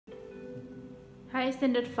Hi,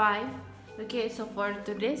 Standard 5. Okay, so for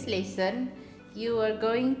today's lesson, you are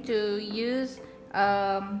going to use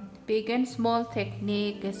big and small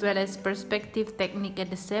technique as well as perspective technique at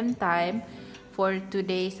the same time for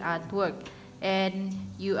today's artwork. And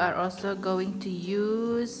you are also going to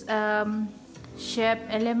use shape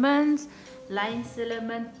elements, lines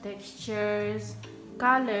element, textures,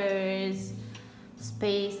 colors,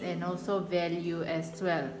 space, and also value as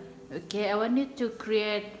well. Okay, I want you to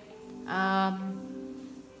create um,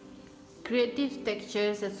 creative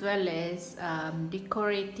textures as well as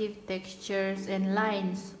decorative textures and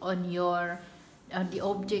lines on the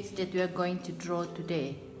objects that we are going to draw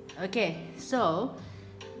today. Okay, so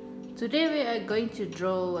today we are going to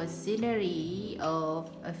draw a scenery of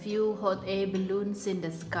a few hot air balloons in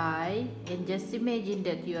the sky, and just imagine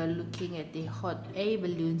that you are looking at the hot air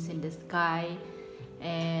balloons in the sky,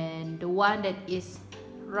 and the one that is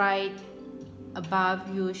right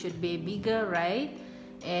above you should be bigger, right?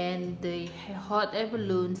 And the hot air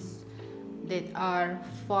balloons that are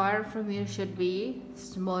far from you should be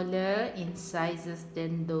smaller in sizes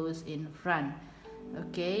than those in front.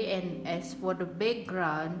 Okay, and as for the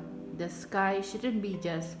background, the sky shouldn't be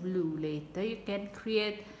just blue. Later you can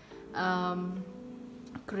create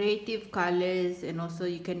creative colors, and also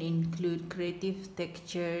you can include creative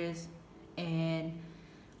textures and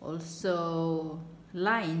also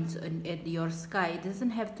lines at your sky. It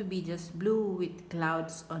doesn't have to be just blue with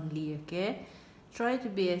clouds only. Okay, try to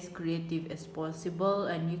be as creative as possible,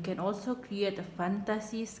 and you can also create a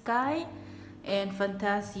fantasy sky and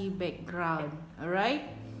fantasy background. All right,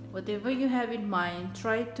 whatever you have in mind,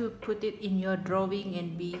 try to put it in your drawing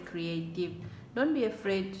and be creative. Don't be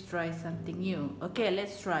afraid to try something new. Okay,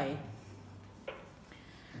 let's try.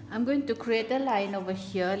 I'm going to create a line over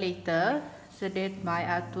here later so that my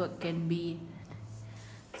artwork can be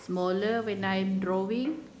smaller when I'm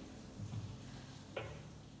drawing.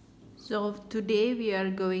 So today we are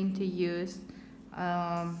going to use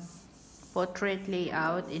portrait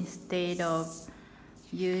layout instead of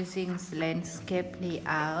using landscape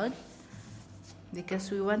layout, because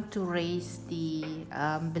we want to raise the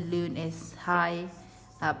balloon as high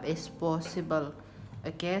up as possible.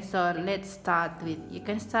 Okay, so let's start with, you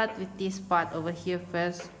can start with this part over here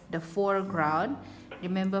first, the foreground.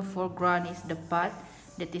 Remember, foreground is the part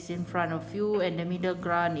that is in front of you, and the middle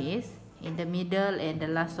ground is in the middle, and the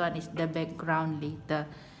last one is the background later.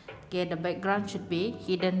 Okay, the background should be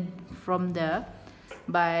hidden from the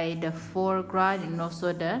by the foreground and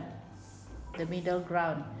also the middle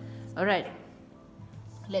ground. All right,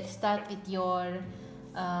 let's start with your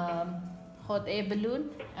hot air balloon.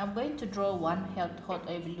 I'm going to draw one hot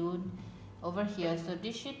air balloon over here, so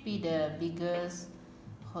this should be the biggest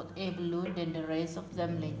hot air balloon than the rest of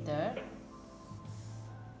them later.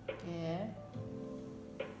 Okay,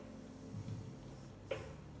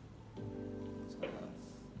 so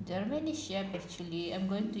there are many shapes actually. I'm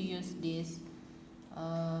going to use this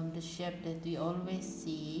the shape that we always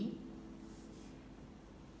see,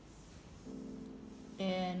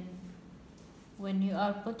 and when you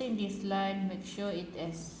are putting this line, make sure it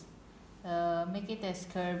as make it as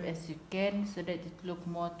curved as you can so that it look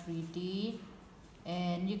more 3D,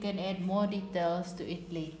 and you can add more details to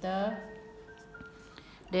it later.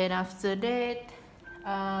 Then after that,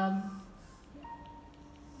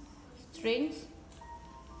 strings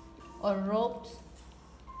or ropes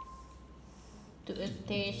to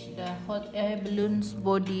attach the hot air balloon's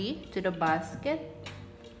body to the basket.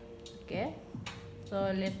 Okay,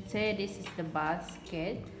 so let's say this is the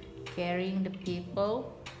basket carrying the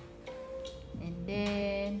people, and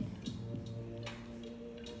then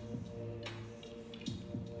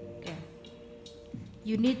okay,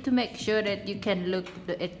 you need to make sure that you can look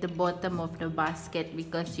at the bottom of the basket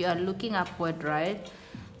because you are looking upward, right?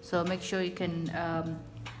 So make sure you can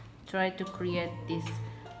try to create this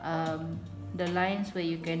the lines where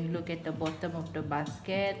you can look at the bottom of the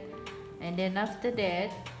basket, and then after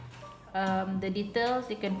that the details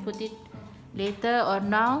you can put it later or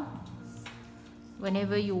now,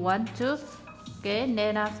 whenever you want to. Okay, and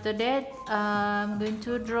then after that I'm going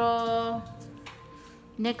to draw,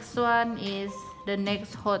 next one is the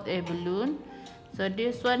next hot air balloon. So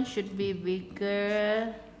this one should be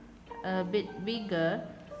bigger, a bit bigger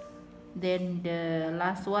than the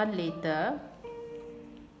last one later.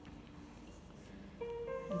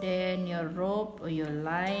 Then your rope or your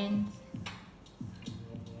lines.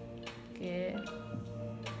 Okay,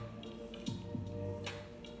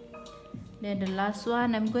 then the last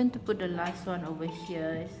one, I'm going to put the last one over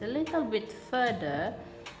here. It's a little bit further,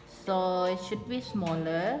 so it should be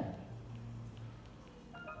smaller.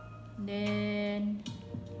 Then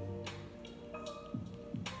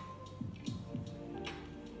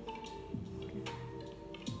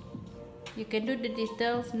You can do the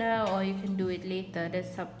details now or you can do it later,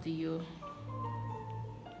 that's up to you.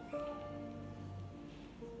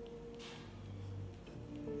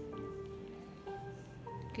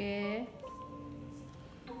 Okay,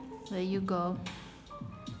 there you go.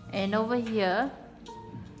 And over here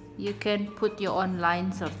you can put your own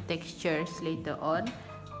lines or textures later on.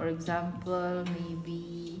 For example,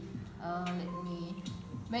 maybe let me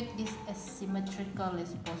make this as symmetrical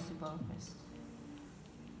as possible first.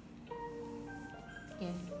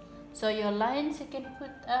 Okay, so your lines you can put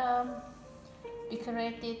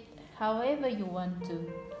decorate it however you want to.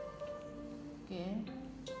 Okay,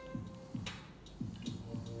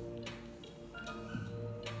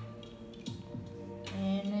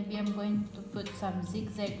 and maybe I'm going to put some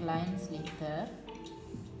zigzag lines later.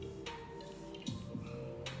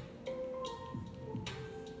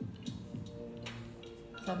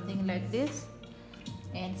 Something like this,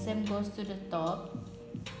 and same goes to the top.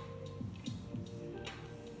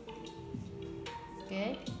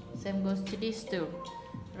 Okay, same goes to this too.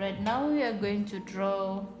 Right now we are going to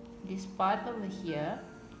draw this part over here.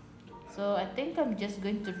 So I think I'm just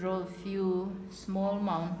going to draw a few small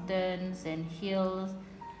mountains and hills,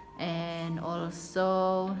 and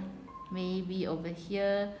also maybe over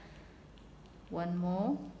here one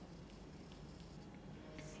more,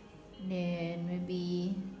 then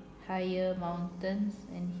maybe higher mountains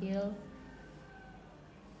and hill,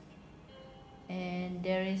 and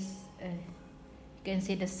there is you can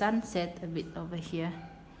see the sunset a bit over here,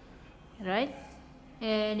 right?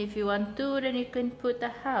 And if you want to, then you can put a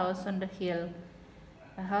house on the hill,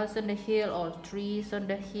 or trees on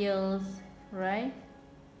the hills, right?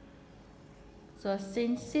 So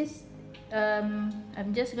since this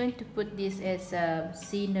I'm just going to put this as a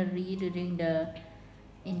scenery during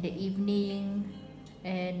in the evening,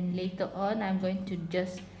 and later on I'm going to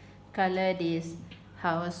just color this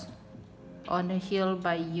house on the hill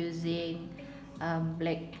by using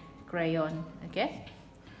black crayon. Okay,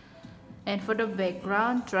 and for the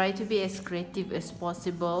background, try to be as creative as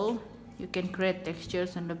possible. You can create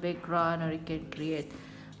textures on the background, or you can create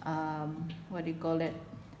what do you call it,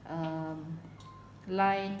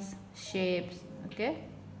 lines, shapes. Okay,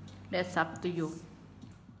 that's up to you.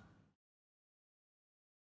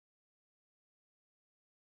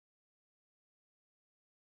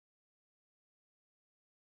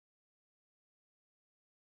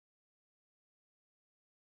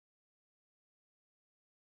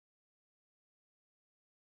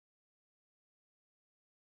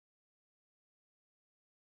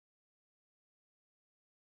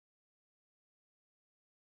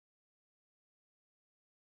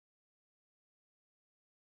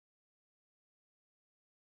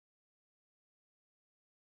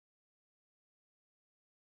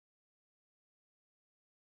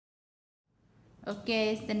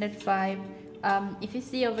 Okay, standard 5. If you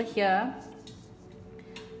see over here,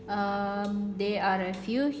 there are a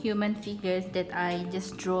few human figures that I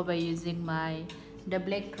just draw by using the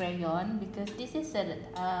black crayon, because this is an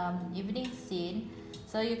evening scene,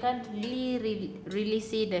 so you can't really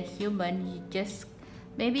see the human. You just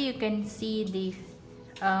maybe you can see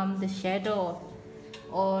the shadow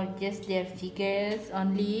or just their figures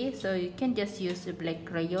only, so you can just use a black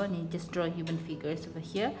crayon and just draw human figures over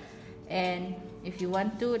here. And if you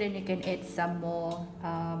want to, then you can add some more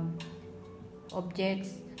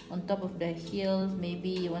objects on top of the hills. Maybe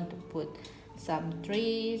you want to put some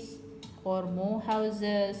trees or more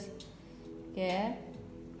houses. Okay,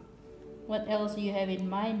 what else you have in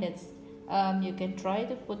mind? That's you can try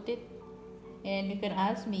to put it, and you can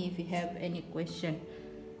ask me if you have any question.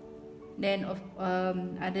 Then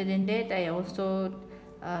other than that, I also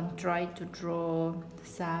try to draw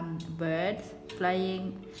some birds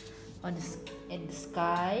flying in the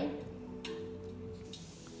sky.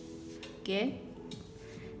 Okay,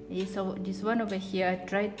 so this one over here, I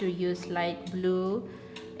try to use light blue,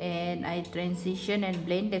 and I transition and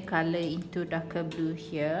blend the color into darker blue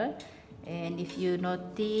here. And if you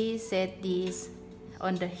notice that this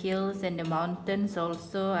on the hills and the mountains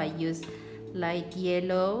also, I use light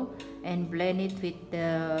yellow and blend it with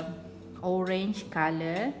the orange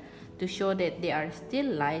color to show that there are still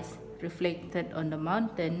lights reflected on the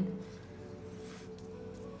mountain.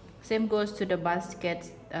 Same goes to the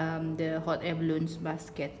baskets, the hot air balloons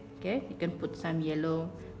basket. Okay, you can put some yellow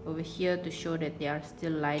over here to show that there are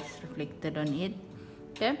still lights reflected on it.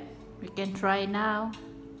 Okay, we can try now.